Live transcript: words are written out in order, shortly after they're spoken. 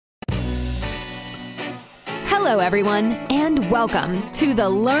Hello, everyone, and welcome to the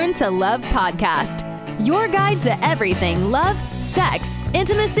Learn to Love podcast, your guide to everything love, sex,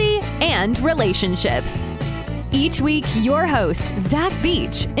 intimacy, and relationships. Each week, your host, Zach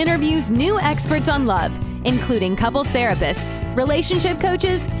Beach, interviews new experts on love, including couples therapists, relationship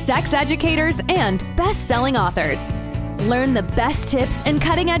coaches, sex educators, and best-selling authors. Learn the best tips and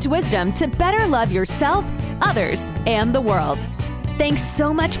cutting-edge wisdom to better love yourself, others, and the world. Thanks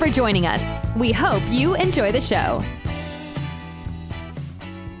so much for joining us. We hope you enjoy the show.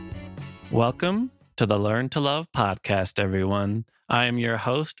 Welcome to the Learn to Love podcast, everyone. I am your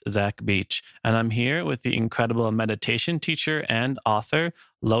host, Zach Beach, and I'm here with the incredible meditation teacher and author,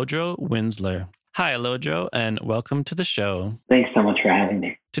 Lodro Rinzler. Hi, Lodro, and welcome to the show. Thanks so much for having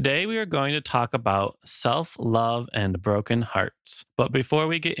me. Today, we are going to talk about self-love and broken hearts. But before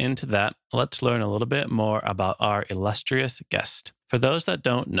we get into that, let's learn a little bit more about our illustrious guest. For those that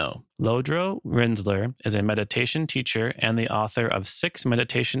don't know, Lodro Rinzler is a meditation teacher and the author of 6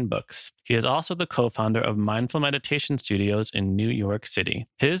 meditation books. He is also the co-founder of Mindful Meditation Studios in New York City.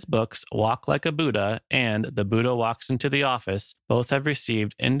 His books, Walk Like a Buddha and The Buddha Walks into the Office, both have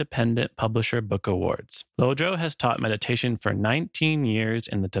received Independent Publisher Book Awards. Lodro has taught meditation for 19 years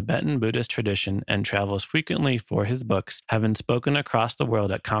in the Tibetan Buddhist tradition and travels frequently for his books, having spoken across the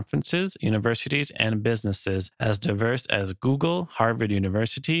world at conferences, universities, and businesses as diverse as Google, Harvard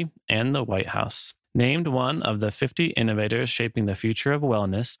University, and the White House. Named one of the 50 innovators shaping the future of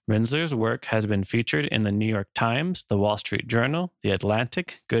wellness, Rinzler's work has been featured in the New York Times, the Wall Street Journal, The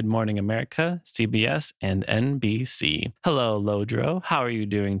Atlantic, Good Morning America, CBS, and NBC. Hello, Lodro. How are you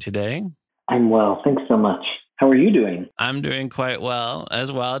doing today? I'm well. Thanks so much. How are you doing? I'm doing quite well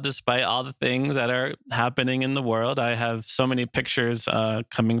as well, despite all the things that are happening in the world. I have so many pictures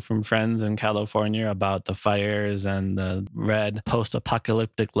coming from friends in California about the fires and the red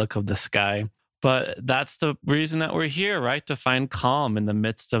post-apocalyptic look of the sky. But that's the reason that we're here, right? To find calm in the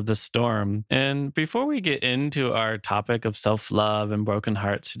midst of the storm. And before we get into our topic of self-love and broken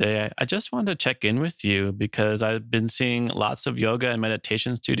hearts today, I just wanted to check in with you because I've been seeing lots of yoga and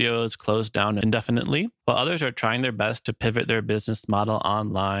meditation studios closed down indefinitely, while others are trying their best to pivot their business model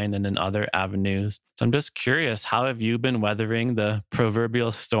online and in other avenues. So I'm just curious, how have you been weathering the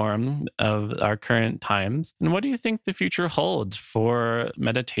proverbial storm of our current times? And what do you think the future holds for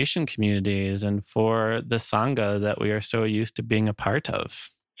meditation communities and for the Sangha that we are so used to being a part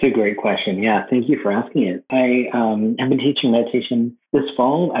of? It's a great question. Yeah, thank you for asking it. I have been teaching meditation this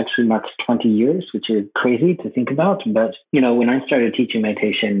fall, actually marks 20 years, which is crazy to think about. But, when I started teaching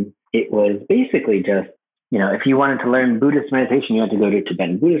meditation, it was basically just, if you wanted to learn Buddhist meditation, you had to go to a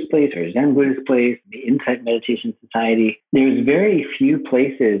Tibetan Buddhist place or a Zen Buddhist place, the Insight Meditation Society. There's very few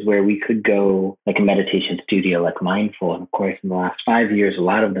places where we could go, like a meditation studio like Mindful. And of course, in the last 5 years, a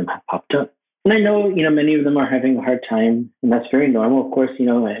lot of them have popped up. And I know, many of them are having a hard time, and that's very normal. Of course,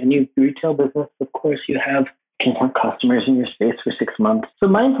 any retail business, of course, you can have customers in your space for 6 months. So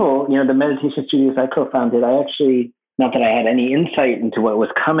Mindful, the meditation studios I co-founded, I actually, not that I had any insight into what was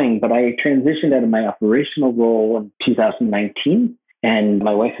coming, but I transitioned out of my operational role in 2019. And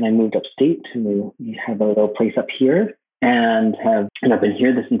my wife and I moved upstate to have a little place up here and I've been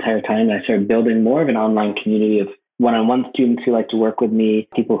here this entire time. And I started building more of an online community of one-on-one students who like to work with me,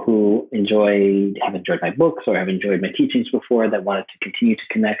 people who have enjoyed my books or have enjoyed my teachings before that wanted to continue to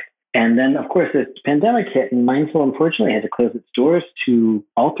connect. And then, of course, this pandemic hit, and Mindful, unfortunately, had to close its doors to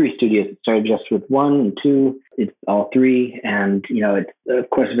all 3 studios. It started just with 1 and 2. It's all 3. And, it's, of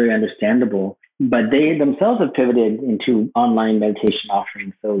course, very understandable. But they themselves have pivoted into online meditation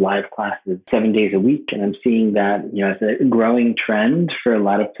offerings, so live classes 7 days a week. And I'm seeing that, as a growing trend for a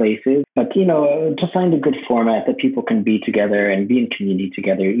lot of places. But, to find a good format that people can be together and be in community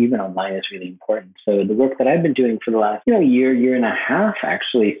together, even online, is really important. So the work that I've been doing for the last, year and a half,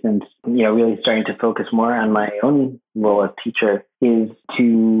 actually, since, really starting to focus more on my own role as teacher, is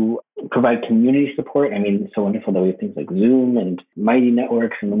to provide community support. I mean, it's so wonderful that we have things like Zoom and Mighty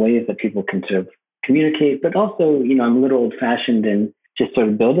Networks and the ways that people can sort of communicate, but also, I'm a little old-fashioned in just sort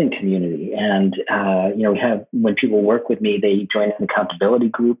of building community. And, we have, when people work with me, they join an accountability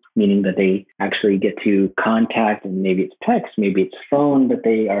group, meaning that they actually get to contact, and maybe it's text, maybe it's phone, but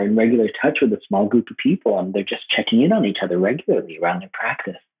they are in regular touch with a small group of people, and they're just checking in on each other regularly around their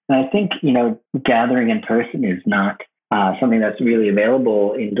practice. And I think, gathering in person is not something that's really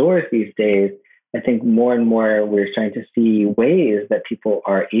available indoors these days. I think more and more we're starting to see ways that people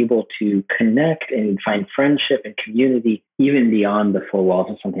are able to connect and find friendship and community, even beyond the four walls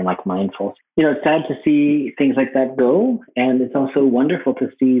of something like mindful. It's sad to see things like that go. And it's also wonderful to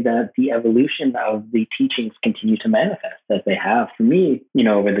see that the evolution of the teachings continue to manifest as they have. For me,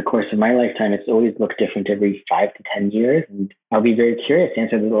 over the course of my lifetime, it's always looked different every 5 to 10 years. And I'll be very curious to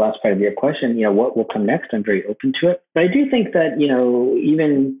answer the last part of your question, what will come next? I'm very open to it. But I do think that,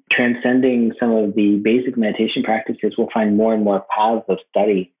 even transcending some of the basic meditation practices, we'll find more and more paths of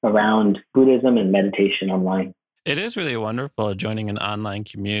study around Buddhism and meditation online. It is really wonderful joining an online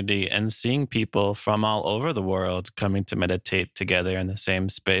community and seeing people from all over the world coming to meditate together in the same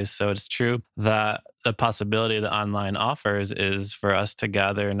space. So it's true that the possibility that online offers is for us to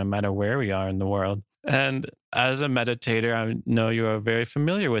gather no matter where we are in the world. And as a meditator, I know you are very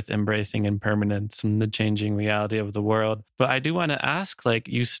familiar with embracing impermanence and the changing reality of the world. But I do want to ask,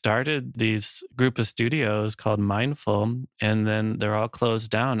 you started these group of studios called Mindful, and then they're all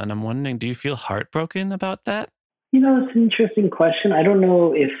closed down. And I'm wondering, do you feel heartbroken about that? It's an interesting question. I don't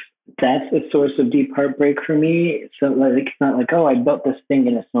know if that's a source of deep heartbreak for me. So it's not like, oh, I built this thing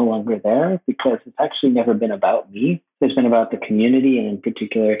and it's no longer there, because it's actually never been about me. It's been about the community, and in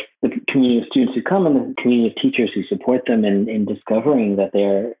particular, the community of students who come and the community of teachers who support them in discovering that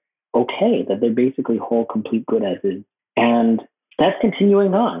they're okay, that they're basically whole, complete, good as is. And that's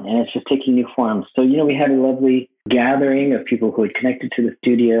continuing on, and it's just taking new forms. So, we had a lovely gathering of people who had connected to the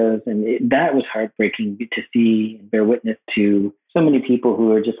studios, and that was heartbreaking to see and bear witness to so many people who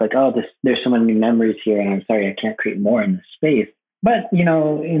were just like, oh, there's so many memories here, and I'm sorry I can't create more in this space. But,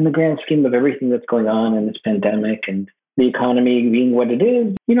 in the grand scheme of everything that's going on in this pandemic and the economy being what it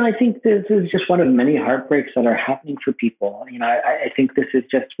is, I think this is just one of many heartbreaks that are happening for people. I think this is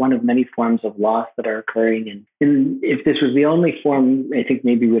just one of many forms of loss that are occurring. And if this was the only form, I think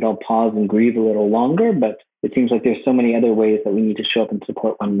maybe we'd all pause and grieve a little longer. But it seems like there's so many other ways that we need to show up and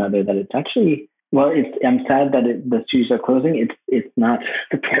support one another that it's actually, I'm sad that the studios are closing. It's not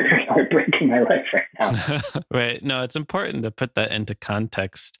the primary heartbreak in my life right now. Right. No, it's important to put that into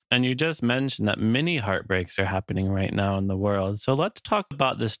context. And you just mentioned that many heartbreaks are happening right now in the world. So let's talk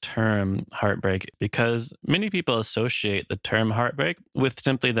about this term heartbreak, because many people associate the term heartbreak with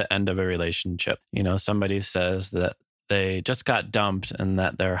simply the end of a relationship. Somebody says that they just got dumped and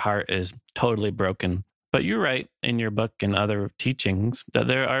that their heart is totally broken. But you write in your book and other teachings that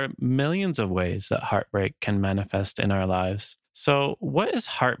there are millions of ways that heartbreak can manifest in our lives. So what is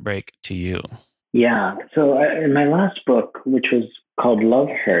heartbreak to you? Yeah. So in my last book, which was called Love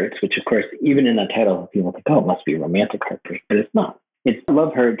Hurts, which of course, even in the title, people think, oh, it must be romantic heartbreak, but it's not. It's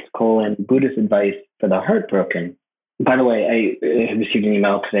Love Hurts, Buddhist advice for the heartbroken. By the way, I received an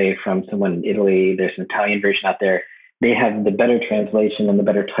email today from someone in Italy. There's an Italian version out there. They have the better translation and the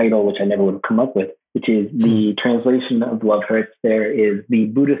better title, which I never would have come up with, which is the translation of Love Hurts. There is the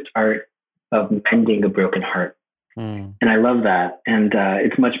Buddhist art of mending a broken heart. And I love that. And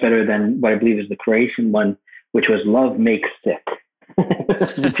it's much better than what I believe is the Croatian one, which was Love Makes Sick,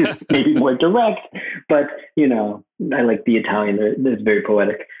 which is maybe more direct. But, I like the Italian. It's very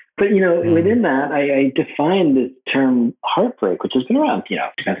poetic. But, within that, I define this term heartbreak, which has been around,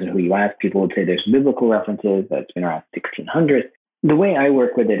 depends on who you ask. People would say there's biblical references, that's been around 1600s. The way I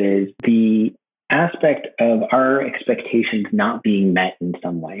work with it is the aspect of our expectations not being met in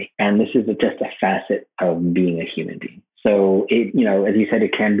some way. And this is just a facet of being a human being. So, as you said,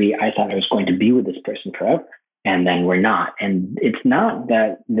 it can be, I thought I was going to be with this person forever, and then we're not. And it's not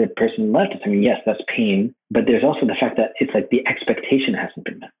that the person left us. I mean, yes, that's pain, but there's also the fact that it's like the expectation hasn't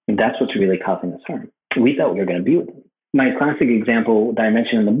been met. And that's what's really causing us harm. We thought we were going to be with them. My classic example that I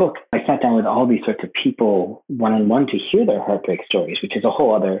mentioned in the book, I sat down with all these sorts of people one-on-one to hear their heartbreak stories, which is a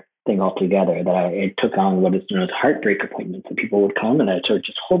whole other thing altogether, that I took on what is known as heartbreak appointments. And people would come and I'd sort of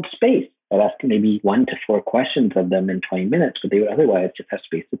just hold space. I'd ask maybe 1 to 4 questions of them in 20 minutes, but they would otherwise just have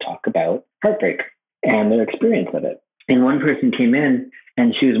space to talk about heartbreak and their experience of it. And one person came in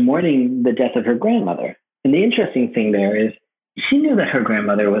and she was mourning the death of her grandmother. And the interesting thing there is she knew that her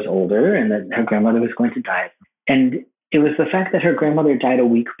grandmother was older and that her grandmother was going to die. And it was the fact that her grandmother died a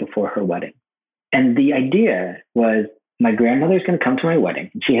week before her wedding. And the idea was, my grandmother's going to come to my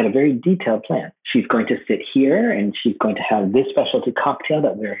wedding. She had a very detailed plan. She's going to sit here and she's going to have this specialty cocktail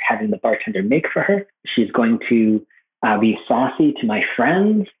that we're having the bartender make for her. She's going to be sassy to my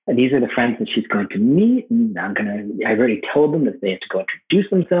friends. And these are the friends that she's going to meet. And I've already told them that they have to go introduce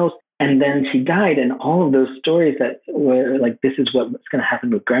themselves. And then she died. And all of those stories that were like, this is what's going to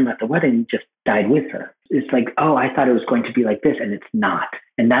happen with grandma at the wedding, just died with her. It's like, oh, I thought it was going to be like this, and it's not.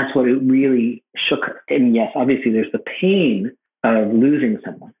 And that's what it really shook her. And yes, obviously there's the pain of losing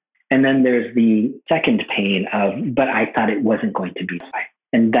someone. And then there's the second pain of, but I thought it wasn't going to be this way.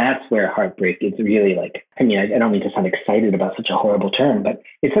 And that's where heartbreak is really like, I mean, I don't mean to sound excited about such a horrible term, but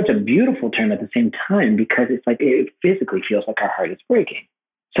it's such a beautiful term at the same time because it's like it physically feels like our heart is breaking.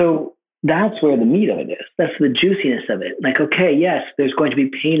 So that's where the meat of it is. That's the juiciness of it. Like, okay, yes, there's going to be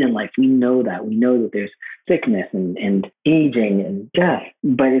pain in life. We know that. We know that there's sickness and aging and death.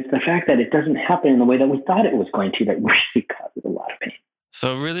 But it's the fact that it doesn't happen in the way that we thought it was going to that really causes a lot of pain.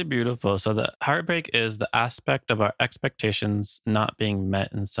 So really beautiful. So the heartbreak is the aspect of our expectations not being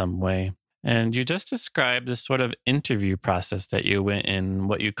met in some way. And you just described this sort of interview process that you went in,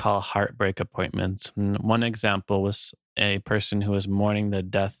 what you call heartbreak appointments. And one example was a person who was mourning the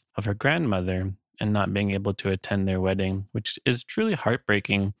death of her grandmother and not being able to attend their wedding, which is truly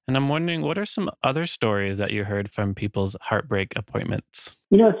heartbreaking. And I'm wondering, what are some other stories that you heard from people's heartbreak appointments?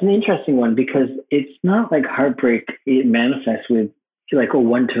 It's an interesting one because it's not like heartbreak, it manifests with like a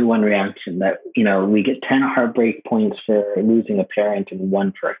 1-to-1 reaction that, we get 10 heartbreak points for losing a parent and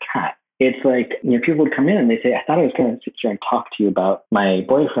 1 for a cat. It's like, people would come in and they say, I thought I was going to sit here and talk to you about my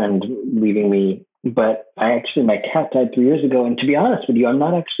boyfriend leaving me, but my cat died 3 years ago. And to be honest with you, I'm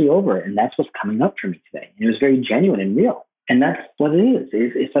not actually over it. And that's what's coming up for me today. And it was very genuine and real. And that's what it is.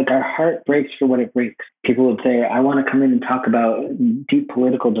 It's like our heart breaks for what it breaks. People would say, I want to come in and talk about deep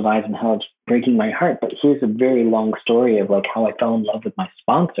political divides and how it's breaking my heart. But here's a very long story of like how I fell in love with my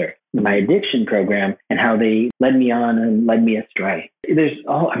sponsor, my addiction program, and how they led me on and led me astray. There's,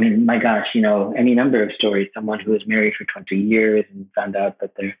 my gosh, any number of stories. Someone who was married for 20 years and found out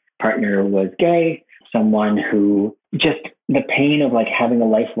that their partner was gay. Someone who just the pain of like having a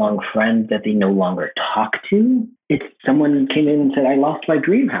lifelong friend that they no longer talk to. It's someone came in and said, I lost my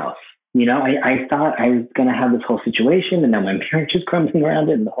dream house. I thought I was going to have this whole situation and now my marriage is crumbling around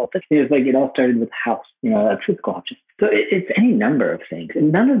it and the whole thing. It was like it all started with the house, a physical object. So it's any number of things.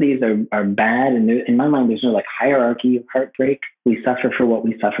 And none of these are bad. And in my mind, there's no like hierarchy of heartbreak. We suffer for what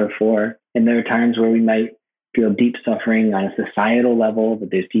we suffer for. And there are times where we might feel deep suffering on a societal level,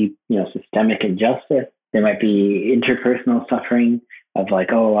 but there's deep, systemic injustice. There might be interpersonal suffering of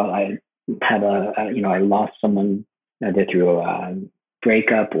like, I had I lost someone either through a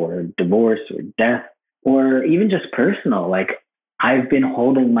breakup or divorce or death, or even just personal. Like I've been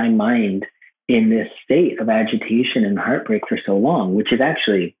holding my mind in this state of agitation and heartbreak for so long, which is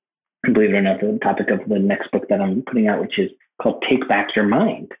actually, believe it or not, the topic of the next book that I'm putting out, which is called Take Back Your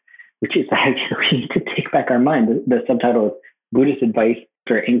Mind, which is actually we need to take back our mind. The subtitle is Buddhist Advice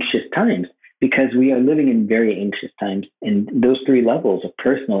for Anxious Times, because we are living in very anxious times. And those 3 levels of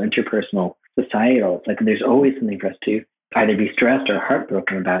personal, interpersonal, societal, it's like there's always something for us to either be stressed or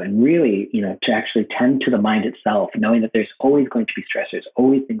heartbroken about. And really, to actually tend to the mind itself, knowing that there's always going to be stress, there's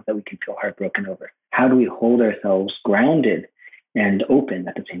always things that we can feel heartbroken over. How do we hold ourselves grounded and open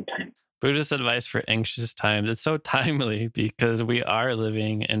at the same time? Buddhist advice for anxious times. It's so timely because we are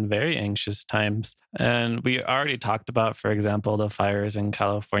living in very anxious times. And we already talked about, for example, the fires in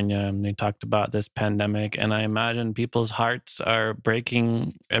California, and we talked about this pandemic. And I imagine people's hearts are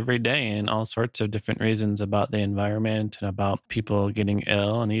breaking every day in all sorts of different reasons about the environment and about people getting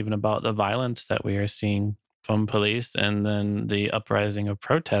ill and even about the violence that we are seeing from police and then the uprising of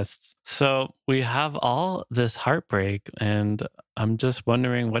protests. So we have all this heartbreak, and I'm just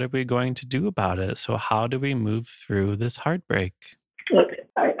wondering, what are we going to do about it? So how do we move through this heartbreak? Look,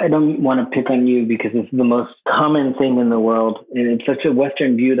 I don't want to pick on you because it's the most common thing in the world. And it's such a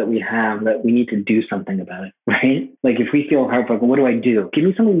Western view that we have that we need to do something about it, right? Like if we feel heartbroken, what do I do? Give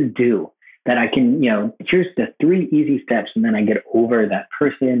me something to do that I can, here's the 3 easy steps, and then I get over that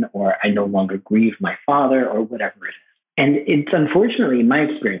person, or I no longer grieve my father, or whatever it is. And it's unfortunately my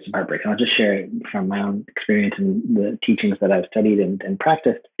experience of heartbreak, and I'll just share it from my own experience and the teachings that I've studied and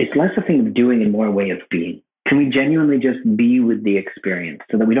practiced. It's less a thing of doing and more a way of being. Can we genuinely just be with the experience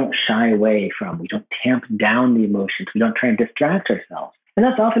so that we don't shy away from, we don't tamp down the emotions, we don't try and distract ourselves? And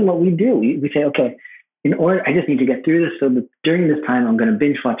that's often what we do. We say, okay, I just need to get through this, so that during this time, I'm going to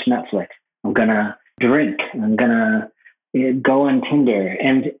binge watch Netflix. I'm going to drink. I'm going to go on Tinder.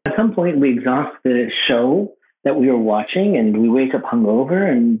 And at some point, we exhaust the show that we were watching, and we wake up hungover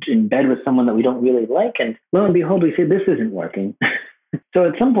and in bed with someone that we don't really like. And lo and behold, we say, this isn't working. So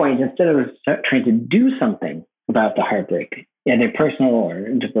at some point, instead of trying to do something about the heartbreak, either personal or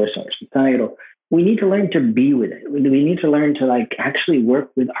interpersonal or societal, we need to learn to be with it. We need to learn to actually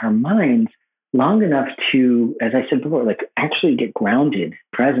work with our minds long enough to, as I said before, actually get grounded,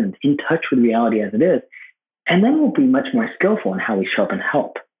 present, in touch with reality as it is. And then we'll be much more skillful in how we show up and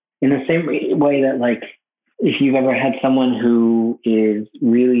help. In the same way that, if you've ever had someone who is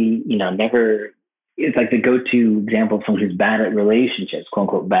really, never, it's like the go-to example of someone who's bad at relationships, quote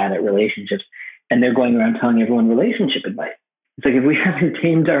unquote, bad at relationships, and they're going around telling everyone relationship advice. It's like, if we haven't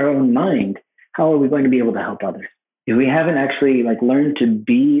tamed our own mind, how are we going to be able to help others? If we haven't actually learned to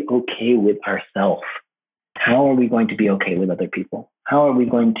be okay with ourselves, how are we going to be okay with other people? How are we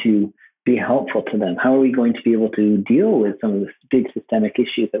going to be helpful to them? How are we going to be able to deal with some of the big systemic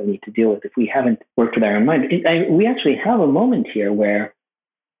issues that we need to deal with if we haven't worked with our own mind? We actually have a moment here where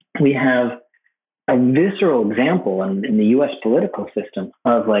we have a visceral example in the US political system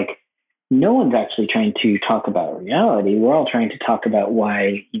of no one's actually trying to talk about reality. We're all trying to talk about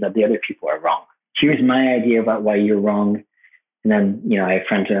why, the other people are wrong. Here's my idea about why you're wrong. And then, I have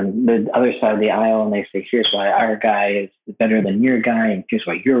friends on the other side of the aisle, and they say, here's why our guy is better than your guy, and here's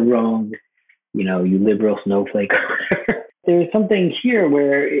why you're wrong, you liberal snowflake. There's something here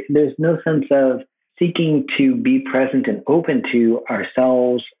where there's no sense of seeking to be present and open to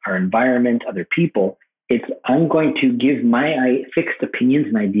ourselves, our environment, other people. It's, I'm going to give my fixed opinions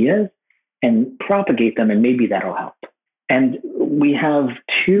and ideas and propagate them, and maybe that'll help. And we have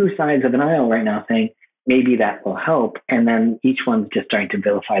two sides of an aisle right now saying, maybe that will help. And then each one's just trying to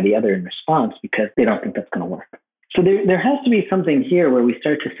vilify the other in response because they don't think that's going to work. So there has to be something here where we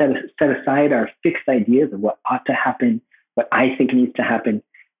start to set aside our fixed ideas of what ought to happen, what I think needs to happen,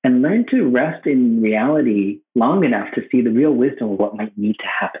 and learn to rest in reality long enough to see the real wisdom of what might need to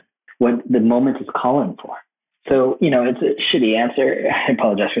happen, what the moment is calling for. So, it's a shitty answer. I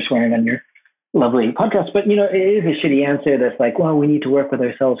apologize for swearing on your lovely podcast, but, it is a shitty answer that's well, we need to work with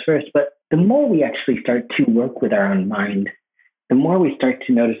ourselves first. But the more we actually start to work with our own mind, the more we start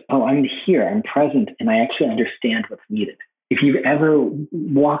to notice, oh, I'm here, I'm present, and I actually understand what's needed. If you've ever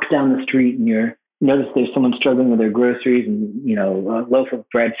walked down the street and you notice there's someone struggling with their groceries and, a loaf of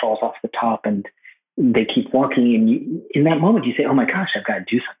bread falls off the top and they keep walking, and in that moment you say, oh my gosh, I've got to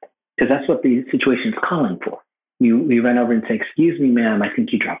do something, because that's what the situation is calling for. We run over and say, excuse me, ma'am, I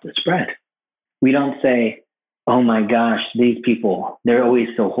think you dropped this bread. We don't say, oh my gosh, these people, they're always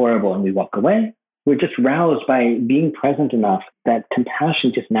so horrible, and we walk away. We're just roused by being present enough that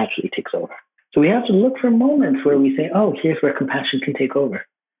compassion just naturally takes over. So we have to look for moments where we say, oh, here's where compassion can take over,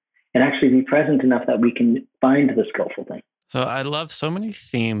 and actually be present enough that we can find the skillful thing. So I love so many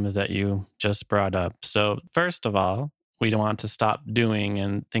themes that you just brought up. So first of all, we don't want to stop doing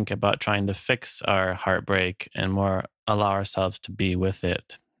and think about trying to fix our heartbreak and more allow ourselves to be with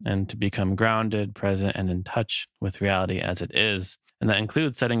it and to become grounded, present, and in touch with reality as it is. And that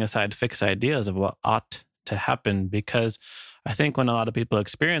includes setting aside fixed ideas of what ought to happen, because I think when a lot of people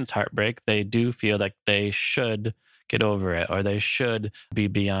experience heartbreak, they do feel like they should get over it or they should be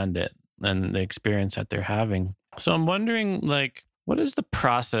beyond it and the experience that they're having. So I'm wondering, what is the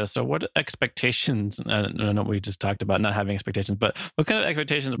process or what expectations? I know we just talked about not having expectations, but what kind of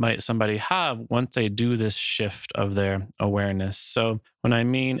expectations might somebody have once they do this shift of their awareness? So what I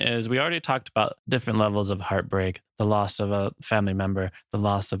mean is, we already talked about different levels of heartbreak, the loss of a family member, the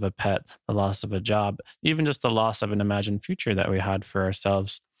loss of a pet, the loss of a job, even just the loss of an imagined future that we had for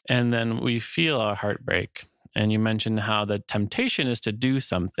ourselves. And then we feel our heartbreak. And you mentioned how the temptation is to do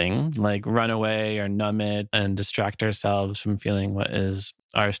something like run away or numb it and distract ourselves from feeling what is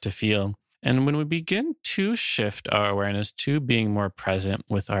ours to feel. And when we begin to shift our awareness to being more present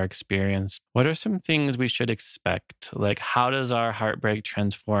with our experience, what are some things we should expect? Like, how does our heartbreak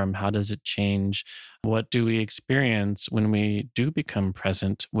transform? How does it change? What do we experience when we do become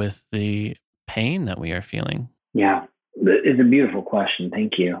present with the pain that we are feeling? Yeah, it's a beautiful question.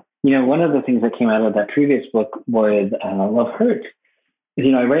 Thank you. One of the things that came out of that previous book was Love Hurts.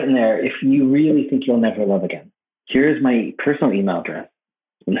 I write in there, if you really think you'll never love again, here's my personal email address,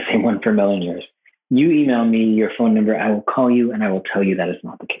 and the same one for a million years. You email me your phone number, I will call you and I will tell you that is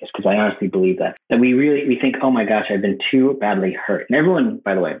not the case, because I honestly believe that we think, oh my gosh, I've been too badly hurt. And everyone,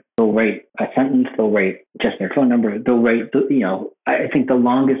 by the way, they'll write a sentence, they'll write just their phone number, they'll write, I think the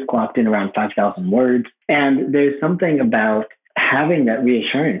longest clocked in around 5,000 words. And there's something about having that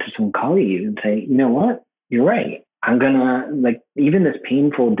reassurance of someone calling you and say, you know what, you're right. I'm gonna, even this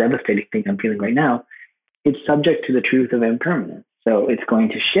painful, devastating thing I'm feeling right now, it's subject to the truth of impermanence. So it's going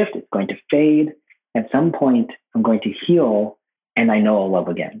to shift, it's going to fade. At some point, I'm going to heal, and I know I'll love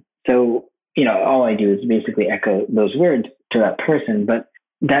again. So, all I do is basically echo those words to that person. But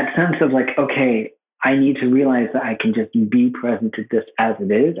that sense of okay, I need to realize that I can just be present to this as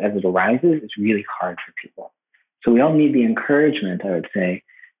it is, as it arises, is really hard for people. So we all need the encouragement, I would say,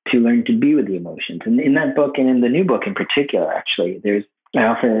 to learn to be with the emotions. And in that book, and in the new book in particular, actually, I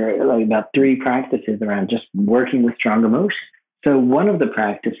offer about 3 practices around just working with strong emotions. So one of the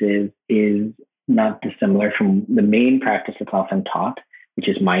practices is not dissimilar from the main practice that's often taught, which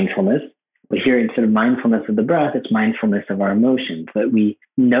is mindfulness. But here, instead of mindfulness of the breath, it's mindfulness of our emotions, that we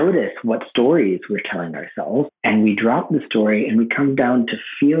notice what stories we're telling ourselves, and we drop the story and we come down to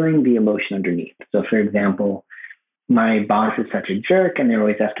feeling the emotion underneath. So, for example, my boss is such a jerk and they're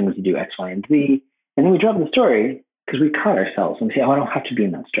always asking us to do X, Y, and Z. And then we drop the story because we caught ourselves and we say, oh, I don't have to be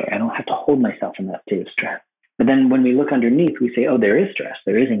in that story. I don't have to hold myself in that state of stress. But then when we look underneath, we say, oh, there is stress.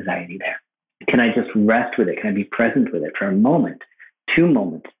 There is anxiety there. Can I just rest with it? Can I be present with it for a moment, 2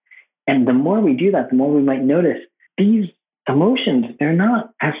 moments? And the more we do that, the more we might notice these emotions, they're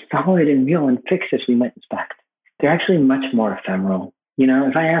not as solid and real and fixed as we might expect. They're actually much more ephemeral. You know,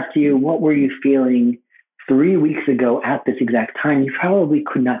 if I asked you, what were you feeling 3 weeks ago at this exact time, you probably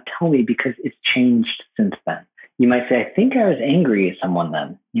could not tell me because it's changed since then. You might say, I think I was angry at someone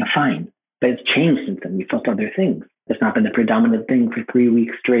then. Fine. But it's changed since then. You felt other things. It's not been the predominant thing for 3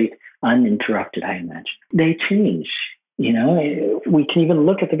 weeks straight, uninterrupted, I imagine. They change. We can even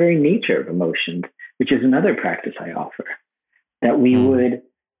look at the very nature of emotions, which is another practice I offer, that we would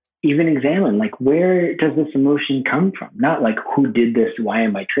even examine, like, where does this emotion come from? Not like, who did this? Why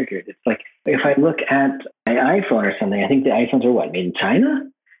am I triggered? It's like, if I look at my iPhone or something, I think the iPhones are made in China?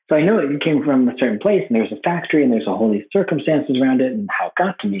 So I know it came from a certain place and there's a factory and there's a whole these circumstances around it and how it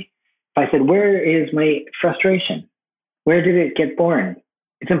got to me. If I said, where is my frustration? Where did it get born?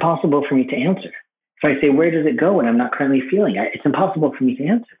 It's impossible for me to answer. If I say, where does it go when I'm not currently feeling it? It's impossible for me to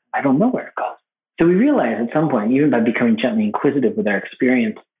answer. I don't know where it goes. So we realize at some point, even by becoming gently inquisitive with our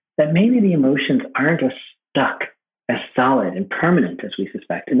experience, that maybe the emotions aren't as stuck, as solid and permanent as we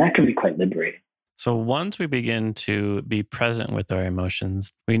suspect. And that can be quite liberating. So once we begin to be present with our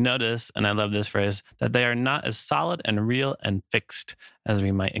emotions, we notice, and I love this phrase, that they are not as solid and real and fixed as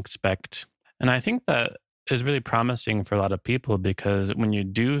we might expect. And I think that is really promising for a lot of people, because when you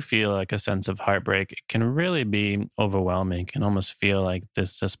do feel like a sense of heartbreak, it can really be overwhelming. It can almost feel like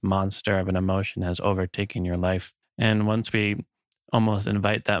this monster of an emotion has overtaken your life. And once we almost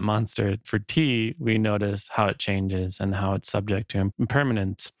invite that monster for tea, we notice how it changes and how it's subject to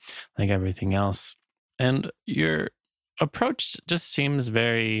impermanence, like everything else. And your approach just seems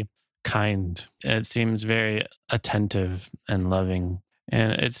very kind. It seems very attentive and loving.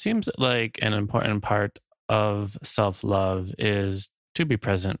 And it seems like an important part of self-love is to be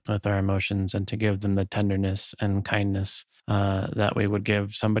present with our emotions and to give them the tenderness and kindness that we would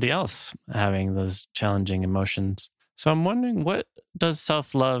give somebody else having those challenging emotions. So I'm wondering, what does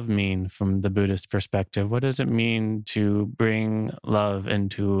self-love mean from the Buddhist perspective? What does it mean to bring love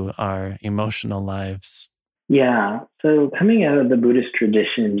into our emotional lives? Yeah. So coming out of the Buddhist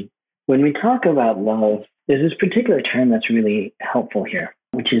tradition, when we talk about love, there's this particular term that's really helpful here,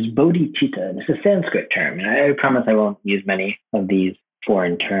 which is bodhicitta. It's a Sanskrit term. And I promise I won't use many of these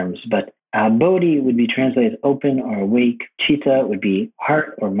foreign terms, but bodhi would be translated as open or awake. Chitta would be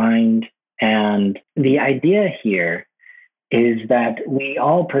heart or mind. And the idea here is that we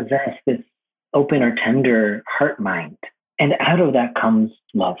all possess this open or tender heart mind. And out of that comes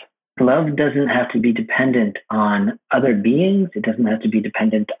love. Love doesn't have to be dependent on other beings. It doesn't have to be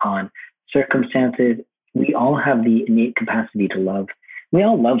dependent on circumstances. We all have the innate capacity to love. We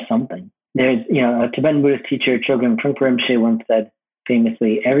all love something. There's, a Tibetan Buddhist teacher, Chogyam Trungpa Rinpoche, once said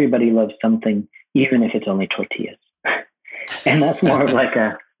famously, everybody loves something, even if it's only tortillas. And that's more of like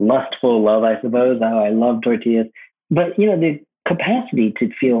a lustful love, I suppose. Oh, I love tortillas. But, the capacity to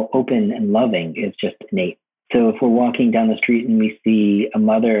feel open and loving is just innate. So if we're walking down the street and we see a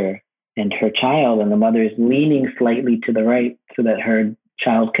mother and her child, and the mother is leaning slightly to the right so that her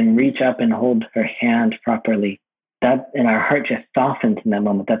child can reach up and hold her hand properly, that, and our heart just softens in that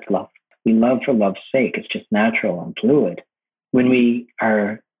moment. That's love. We love for love's sake. It's just natural and fluid. When we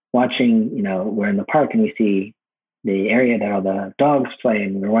are watching, we're in the park and we see the area that all the dogs play,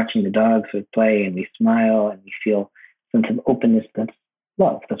 and we're watching the dogs play, and we smile and we feel a sense of openness. That's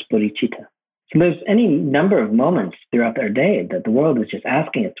love. That's bodhicitta. So there's any number of moments throughout our day that the world is just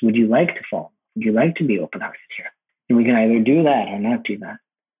asking us, would you like to fall? Would you like to be open-hearted here? And we can either do that or not do that.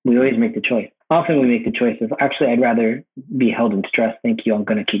 We always make the choice. Often we make the choice of, actually, I'd rather be held in stress. Thank you. I'm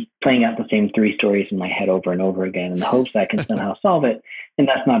going to keep playing out the same 3 stories in my head over and over again in the hopes that I can somehow solve it. And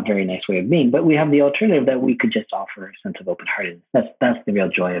that's not a very nice way of being. But we have the alternative that we could just offer a sense of open-heartedness. That's the real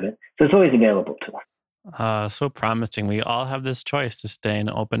joy of it. So it's always available to us. So promising. We all have this choice to stay in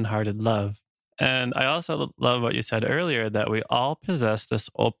open-hearted love. And I also love what you said earlier, that we all possess this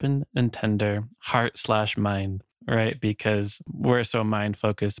open and tender heart/mind, right? Because we're so mind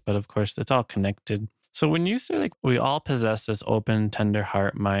focused, but of course it's all connected. So when you say like we all possess this open, tender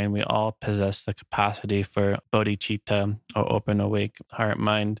heart mind, we all possess the capacity for bodhicitta or open, awake heart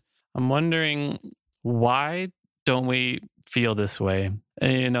mind, I'm wondering, why don't we feel this way?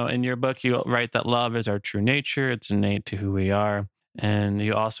 In your book, you write that love is our true nature. It's innate to who we are. And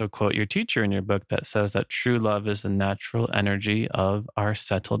you also quote your teacher in your book that says that true love is the natural energy of our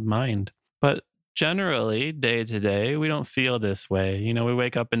settled mind. But generally, day to day, we don't feel this way. We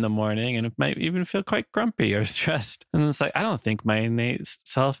wake up in the morning and it might even feel quite grumpy or stressed. And it's like, I don't think my innate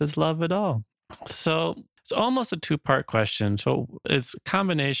self is love at all. So it's almost a two-part question. So it's a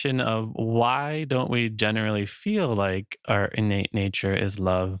combination of why don't we generally feel like our innate nature is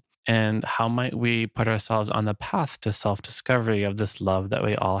love? And how might we put ourselves on the path to self-discovery of this love that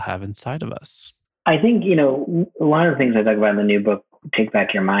we all have inside of us? I think, one of the things I talk about in the new book, Take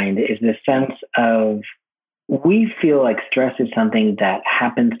Back Your Mind, is this sense of we feel like stress is something that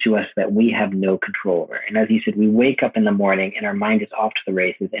happens to us that we have no control over. And as you said, we wake up in the morning and our mind is off to the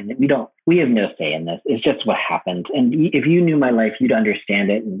races and we have no say in this. It's just what happens. And if you knew my life, you'd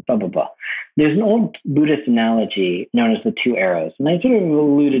understand it and blah, blah, blah. There's an old Buddhist analogy known as the two arrows. And I sort of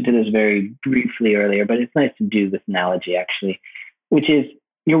alluded to this very briefly earlier, but it's nice to do this analogy actually, which is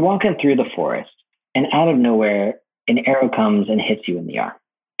you're walking through the forest and out of nowhere, an arrow comes and hits you in the arm.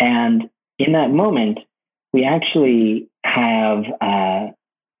 And in that moment, we actually have a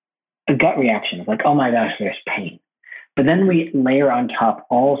gut reaction of like, oh my gosh, there's pain. But then we layer on top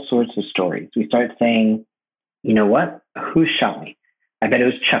all sorts of stories. We start saying, you know what? Who shot me? I bet it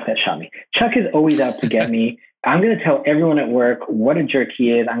was Chuck that shot me. Chuck is always out to get me. I'm going to tell everyone at work what a jerk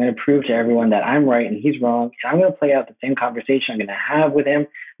he is. I'm going to prove to everyone that I'm right and he's wrong. And I'm going to play out the same conversation I'm going to have with him.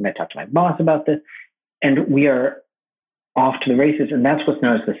 I'm going to talk to my boss about this. And we are off to the races. And that's what's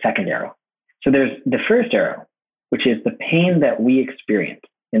known as the second arrow. So there's the first arrow, which is the pain that we experience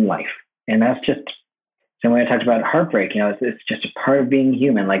in life. And that's just, so when I talked about heartbreak, it's just a part of being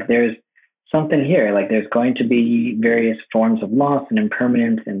human. Like there's something here, like there's going to be various forms of loss and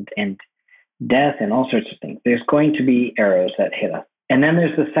impermanence and death and all sorts of things. There's going to be arrows that hit us. And then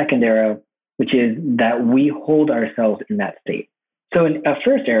there's the second arrow, which is that we hold ourselves in that state. So a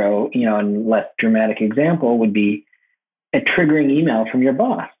first arrow, a less dramatic example would be a triggering email from your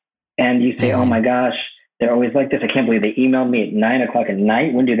boss. And you say, oh my gosh, they're always like this. I can't believe they emailed me at 9:00 at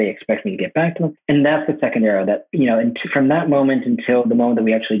night. When do they expect me to get back to them? And that's the second arrow that, and from that moment until the moment that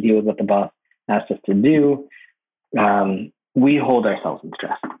we actually deal with what the boss asked us to do, we hold ourselves in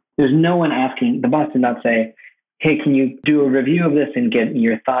stress. There's no one asking. The boss did not say, hey, can you do a review of this and get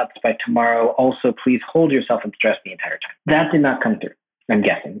your thoughts by tomorrow? Also, please hold yourself in stress the entire time. That did not come through. I'm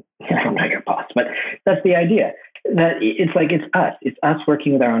guessing. I'm not your boss, but that's the idea. That it's like it's us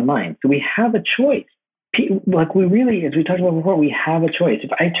working with our own mind. So we have a choice. Like we really, as we talked about before, we have a choice.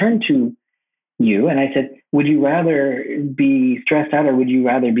 If I turn to you and I said, would you rather be stressed out or would you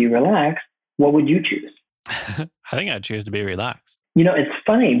rather be relaxed? What would you choose? I think I'd choose to be relaxed. It's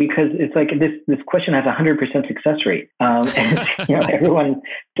funny because it's like this question has 100% success rate. And everyone,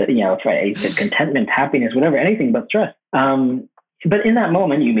 I said contentment, happiness, whatever, anything but stress. But in that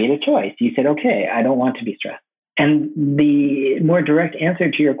moment, you made a choice. You said, okay, I don't want to be stressed. And the more direct answer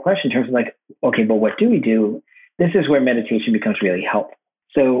to your question in terms of like, okay, but what do we do? This is where meditation becomes really helpful.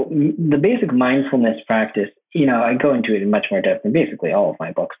 So the basic mindfulness practice, I go into it in much more depth than basically all of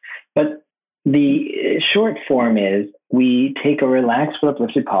my books. But the short form is we take a relaxed but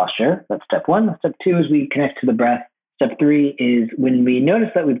uplifted posture. That's step one. Step two is we connect to the breath. Step three is when we notice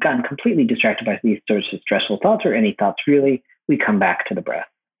that we've gotten completely distracted by these sorts of stressful thoughts or any thoughts really, we come back to the breath.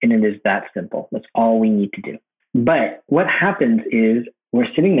 And it is that simple. That's all we need to do. But what happens is we're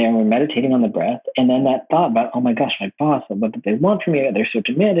sitting there and we're meditating on the breath. And then that thought about, oh my gosh, my boss, what do they want from me? They're so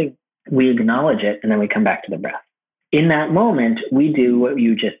demanding. We acknowledge it and then we come back to the breath. In that moment, we do what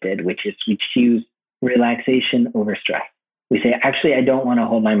you just did, which is we choose relaxation over stress. We say, actually, I don't want to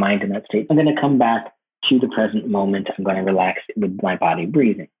hold my mind in that state. I'm going to come back to the present moment. I'm going to relax with my body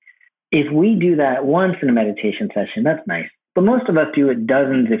breathing. If we do that once in a meditation session, that's nice. But most of us do it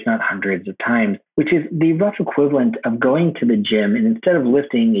dozens, if not hundreds of times, which is the rough equivalent of going to the gym. And instead of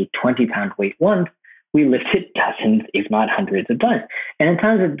lifting a 20-pound weight once, we lift it dozens, if not hundreds of times. And at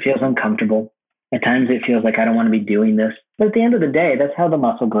times it feels uncomfortable. At times it feels like I don't want to be doing this. But at the end of the day, that's how the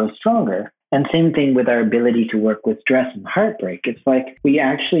muscle grows stronger. And same thing with our ability to work with stress and heartbreak. It's like we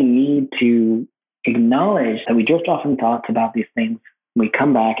actually need to acknowledge that we drift off in thoughts about these things. We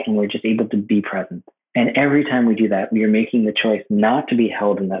come back and we're just able to be present. And every time we do that, we are making the choice not to be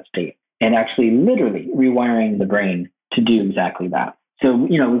held in that state and actually literally rewiring the brain to do exactly that. So,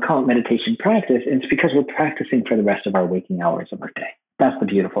 we call it meditation practice, and it's because we're practicing for the rest of our waking hours of our day. That's the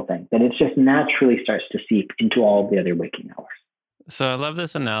beautiful thing, that it just naturally starts to seep into all the other waking hours. So I love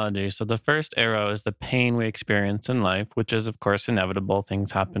this analogy. So the first arrow is the pain we experience in life, which is, of course, inevitable.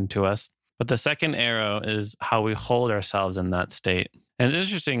 Things happen to us. But the second arrow is how we hold ourselves in that state. And it's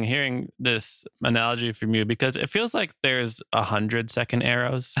interesting hearing this analogy from you because it feels like there's 100-second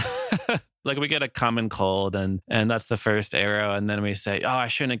arrows. Like we get a common cold and that's the first arrow. And then we say, oh, I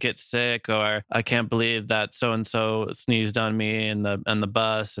shouldn't get sick, or I can't believe that so-and-so sneezed on me in the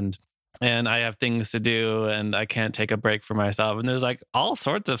bus. And I have things to do and I can't take a break for myself. And there's like all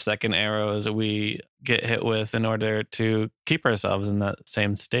sorts of second arrows we get hit with in order to keep ourselves in that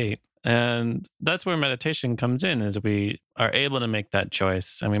same state. And that's where meditation comes in, is we are able to make that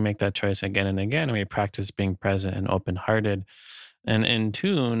choice, and we make that choice again and again, and we practice being present and open-hearted and in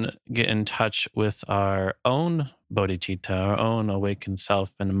tune, get in touch with our own bodhicitta, our own awakened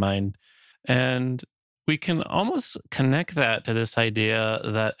self and mind. And we can almost connect that to this idea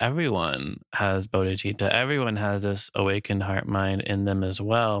that everyone has bodhicitta, everyone has this awakened heart mind in them as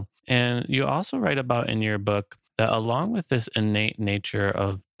well. And you also write about in your book that along with this innate nature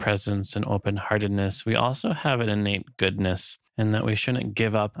of presence and open-heartedness, we also have an innate goodness, and that we shouldn't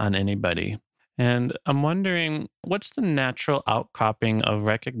give up on anybody. And I'm wondering, what's the natural outcropping of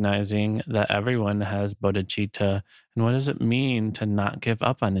recognizing that everyone has bodhicitta, and what does it mean to not give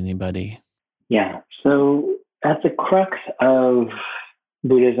up on anybody? Yeah. So at the crux of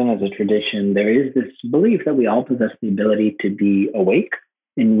Buddhism as a tradition, there is this belief that we all possess the ability to be awake.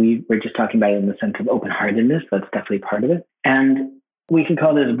 And we were just talking about it in the sense of open-heartedness. That's definitely part of it. And we can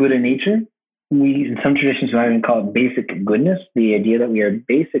call this Buddha nature. We, in some traditions, we might even call it basic goodness, the idea that we are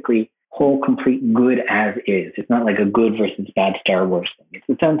basically whole, complete good as is. It's not like a good versus bad Star Wars thing. It's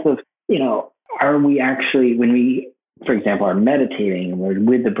the sense of, are we actually, when we, for example, are meditating and we're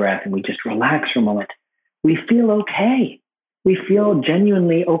with the breath and we just relax for a moment, we feel okay. We feel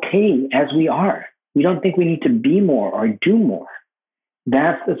genuinely okay as we are. We don't think we need to be more or do more.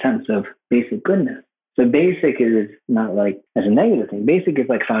 That's the sense of basic goodness. So basic is not like as a negative thing. Basic is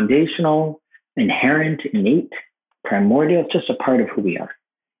like foundational, inherent, innate, primordial. It's just a part of who we are.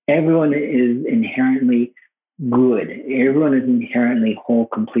 Everyone is inherently good. Everyone is inherently whole,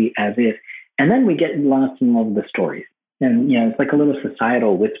 complete as is. And then we get lost in all of the stories. And, it's like a little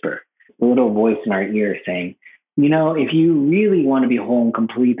societal whisper, a little voice in our ear saying, if you really want to be whole and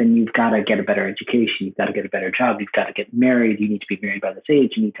complete, then you've got to get a better education. You've got to get a better job. You've got to get married. You need to be married by this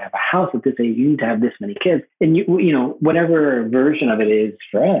age. You need to have a house at this age. You need to have this many kids. And, whatever version of it is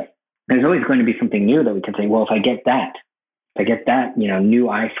for us, there's always going to be something new that we can say, well, if I get that, new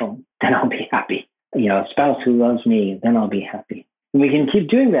iPhone, then I'll be happy. A spouse who loves me, then I'll be happy. And we can keep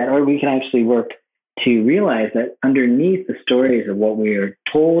doing that, or we can actually work to realize that underneath the stories of what we are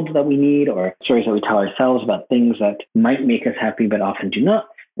told that we need, or stories that we tell ourselves about things that might make us happy but often do not,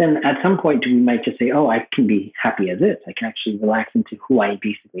 then at some point we might just say, oh, I can be happy as is. I can actually relax into who I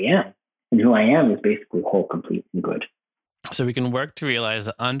basically am. And who I am is basically whole, complete, and good. So we can work to realize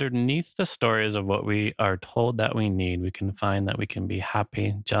that underneath the stories of what we are told that we need, we can find that we can be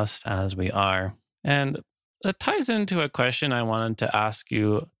happy just as we are. And that ties into a question I wanted to ask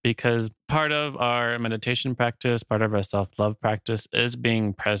you, because part of our meditation practice, part of our self-love practice is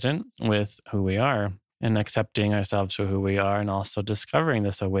being present with who we are and accepting ourselves for who we are, and also discovering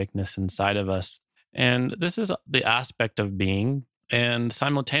this awakeness inside of us. And this is the aspect of being. And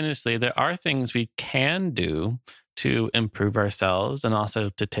simultaneously, there are things we can do to improve ourselves and also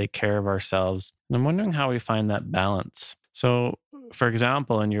to take care of ourselves. And I'm wondering how we find that balance. So, for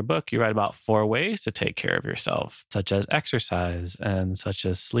example, in your book, you write about 4 ways to take care of yourself, such as exercise and such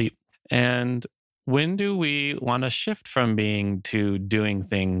as sleep. And when do we want to shift from being to doing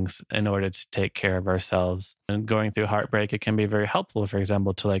things in order to take care of ourselves? And going through heartbreak, it can be very helpful, for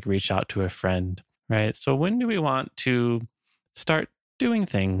example, to reach out to a friend, right? So when do we want to start doing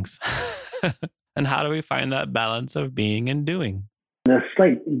things? And how do we find that balance of being and doing? The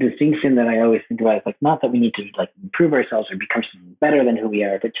slight distinction that I always think about is not that we need to improve ourselves or become something better than who we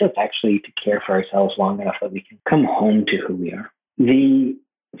are, but just actually to care for ourselves long enough that we can come home to who we are. The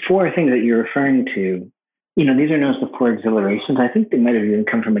 4 things that you're referring to, these are known as the 4 exhilarations. I think they might have even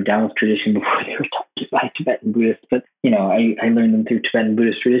come from a Taoist tradition before they were taught by Tibetan Buddhists, but I learned them through Tibetan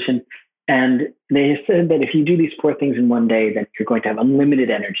Buddhist tradition. And they said that if you do these 4 things in one day, then you're going to have unlimited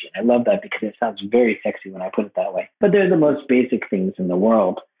energy. And I love that because it sounds very sexy when I put it that way. But they're the most basic things in the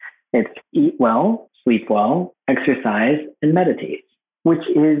world. It's eat well, sleep well, exercise, and meditate, which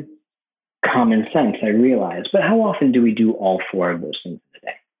is common sense, I realize. But how often do we do all 4 of those things in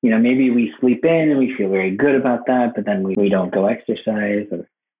a day? Maybe we sleep in and we feel very good about that, but then we don't go exercise, or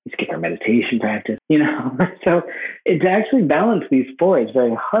we skip our meditation practice, So to actually balance these 4 is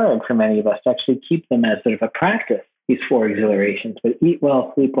very hard for many of us to actually keep them as sort of a practice, these 4 exhilarations. But eat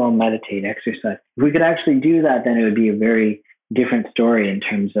well, sleep well, meditate, exercise. If we could actually do that, then it would be a very different story in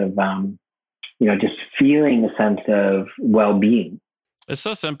terms of, just feeling a sense of well-being. It's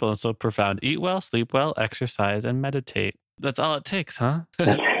so simple and so profound. Eat well, sleep well, exercise, and meditate. That's all it takes, huh?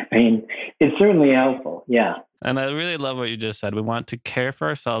 It's certainly helpful. Yeah. And I really love what you just said. We want to care for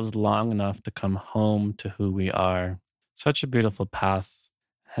ourselves long enough to come home to who we are. Such a beautiful path.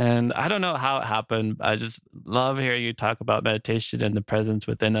 And I don't know how it happened. I just love hearing you talk about meditation and the presence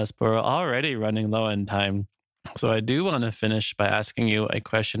within us, but we're already running low on time. So I do want to finish by asking you a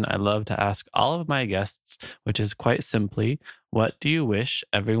question I love to ask all of my guests, which is quite simply, what do you wish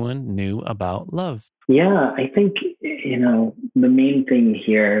everyone knew about love? Yeah, I think, the main thing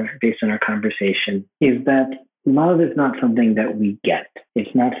here, based on our conversation, is that love is not something that we get.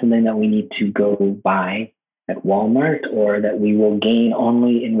 It's not something that we need to go buy at Walmart or that we will gain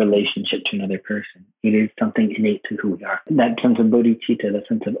only in relationship to another person. It is something innate to who we are. That sense of bodhicitta, that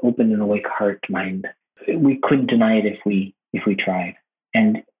sense of open and awake heart, mind, we couldn't deny it if we tried.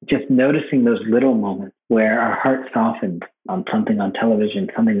 And just noticing those little moments where our heart softened on something on television,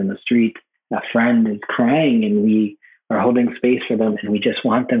 something in the street, a friend is crying and we are holding space for them and we just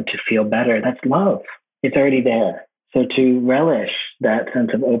want them to feel better. That's love. It's already there. So to relish that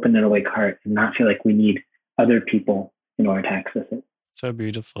sense of open and awake heart and not feel like we need other people in order to access it. So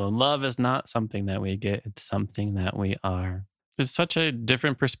beautiful. Love is not something that we get. It's something that we are. It's such a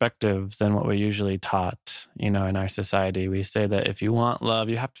different perspective than what we're usually taught, in our society. We say that if you want love,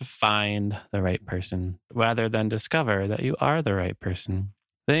 you have to find the right person rather than discover that you are the right person.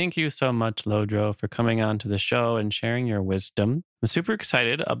 Thank you so much, Lodro, for coming on to the show and sharing your wisdom. I'm super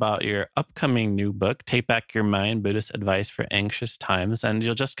excited about your upcoming new book, Take Back Your Mind, Buddhist Advice for Anxious Times. And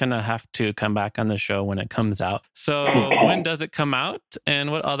you'll just kind of have to come back on the show when it comes out. So when does it come out?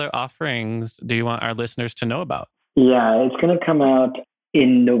 And what other offerings do you want our listeners to know about? Yeah, it's going to come out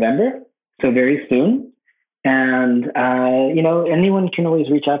in November, so very soon. And, anyone can always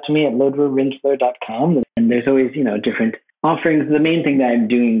reach out to me at lodrorinzler.com. And there's always, different offerings. The main thing that I'm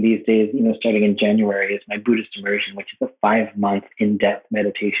doing these days, starting in January, is my Buddhist immersion, which is a 5-month in-depth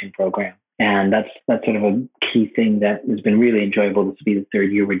meditation program. And that's sort of a key thing that has been really enjoyable. This will be the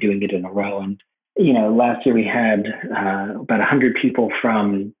 3rd year we're doing it in a row. And, last year we had about 100 people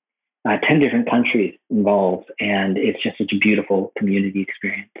from 10 different countries involved. And it's just such a beautiful community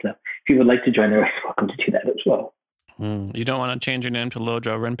experience. So if you would like to join, you're welcome to do that as well. You don't want to change your name to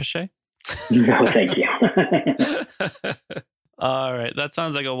Lodro Rinpoche? No, thank you. All right. That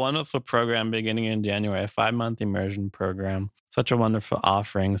sounds like a wonderful program beginning in January, a 5-month immersion program. Such a wonderful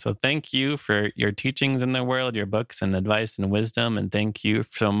offering. So thank you for your teachings in the world, your books and advice and wisdom. And thank you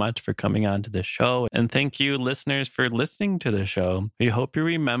so much for coming on to the show. And thank you, listeners, for listening to the show. We hope you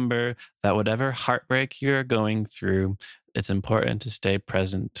remember that whatever heartbreak you're going through, it's important to stay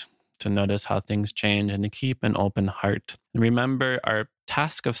present, to notice how things change, and to keep an open heart. And remember, our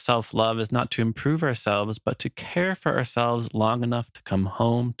task of self-love is not to improve ourselves, but to care for ourselves long enough to come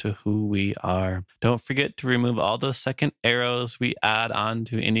home to who we are. Don't forget to remove all those second arrows we add on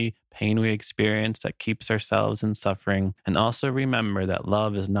to any pain we experience that keeps ourselves in suffering. And also remember that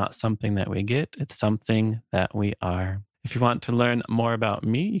love is not something that we get, it's something that we are. If you want to learn more about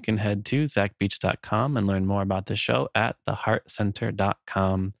me, you can head to zachbeach.com and learn more about the show at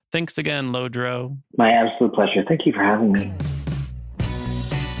theheartcenter.com. Thanks again, Lodro. My absolute pleasure. Thank you for having me.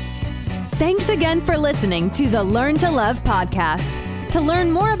 Thanks again for listening to the Learn to Love podcast. To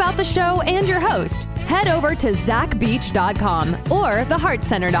learn more about the show and your host, head over to zachbeach.com or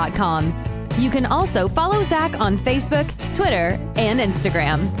theheartcenter.com. You can also follow Zach on Facebook, Twitter, and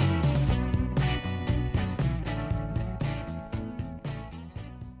Instagram.